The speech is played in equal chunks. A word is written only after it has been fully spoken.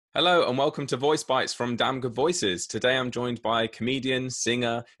Hello and welcome to Voicebites from Damn Good Voices. Today I'm joined by comedian,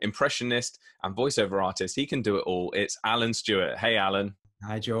 singer, impressionist, and voiceover artist. He can do it all. It's Allan Stewart. Hey, Allan.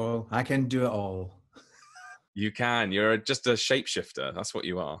 Hi, Joel. I can do it all. You can. You're just a shapeshifter. That's what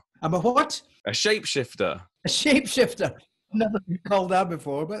you are. I'm a what? A shapeshifter. A shapeshifter. Never been called that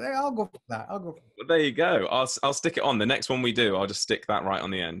before, but I'll go for that. Well, there you go. I'll stick it on. The next one we do, I'll just stick that right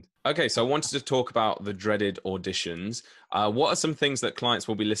on the end. Okay, so I wanted to talk about the dreaded auditions. What are some things that clients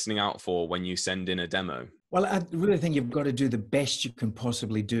will be listening out for when you send in a demo? Well, I really think you've got to do the best you can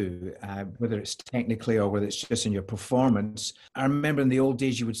possibly do, whether it's technically or whether it's just in your performance. I remember in the old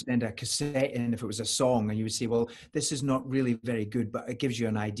days, you would send a cassette in if it was a song, and you would say, well, this is not really very good, but it gives you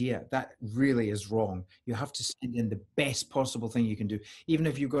an idea. That really is wrong. You have to send in the best possible thing you can do. Even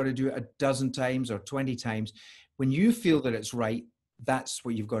if you've got to do it a dozen times or 20 times, when you feel that it's right, that's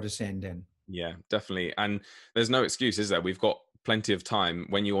what you've got to send in. Yeah, definitely. And there's no excuse, is there? We've got plenty of time.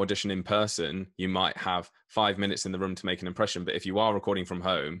 When you audition in person, you might have 5 minutes in the room to make an impression. But if you are recording from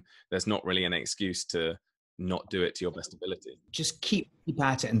home, there's not really an excuse to not do it to your best ability. Just keep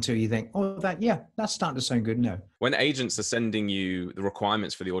at it until you think, oh, that's starting to sound good now. When agents are sending you the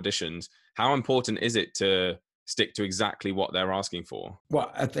requirements for the auditions, how important is it to stick to exactly what they're asking for?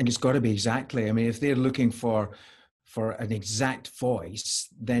 Well, I think it's got to be exactly. I mean, if they're looking for an exact voice,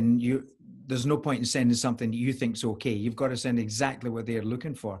 then there's no point in sending something that you think's okay. You've got to send exactly what they're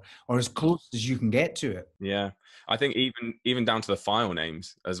looking for, or as close as you can get to it. Yeah, I think even down to the file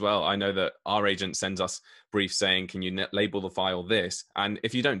names as well. I know that our agent sends us briefs saying, can you label the file this? And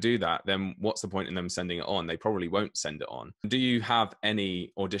if you don't do that, then what's the point in them sending it on? They probably won't send it on. Do you have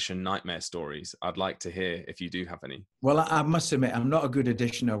any audition nightmare stories? I'd like to hear if you do have any. Well, I must admit, I'm not a good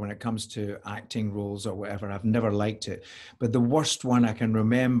auditioner when it comes to acting roles or whatever. I've never liked it. But the worst one I can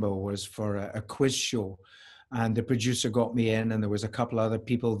remember was for a quiz show. And the producer got me in, and there was a couple other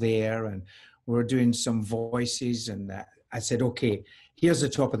people there, and we were doing some voices. And I said, okay, here's the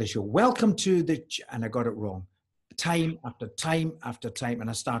top of the show. Welcome to and I got it wrong. Time after time after time, and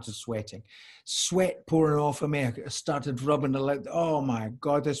I started sweating. Sweat pouring off of me. I started rubbing the leg. Oh my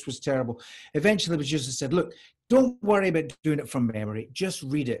God, this was terrible. Eventually, the producer said, look, don't worry about doing it from memory. Just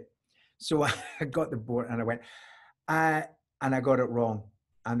read it. So I got the board and I went, and I got it wrong.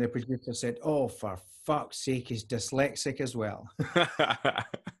 And the producer said, oh, for fuck's sake, he's dyslexic as well.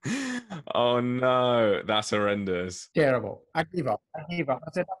 Oh, no, that's horrendous. Terrible. I gave up.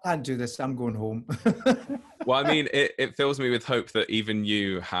 I said, I can't do this. I'm going home. Well, I mean, it fills me with hope that even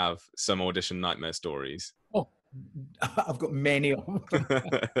you have some audition nightmare stories. Oh, I've got many of them.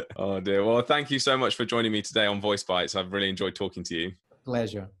 Oh, dear. Well, thank you so much for joining me today on Voicebites. I've really enjoyed talking to you.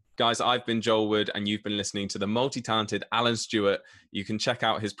 Pleasure. Guys, I've been Joel Wood, and you've been listening to the multi-talented Allan Stewart. You can check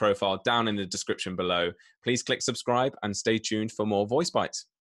out his profile down in the description below. Please click subscribe and stay tuned for more Voicebites.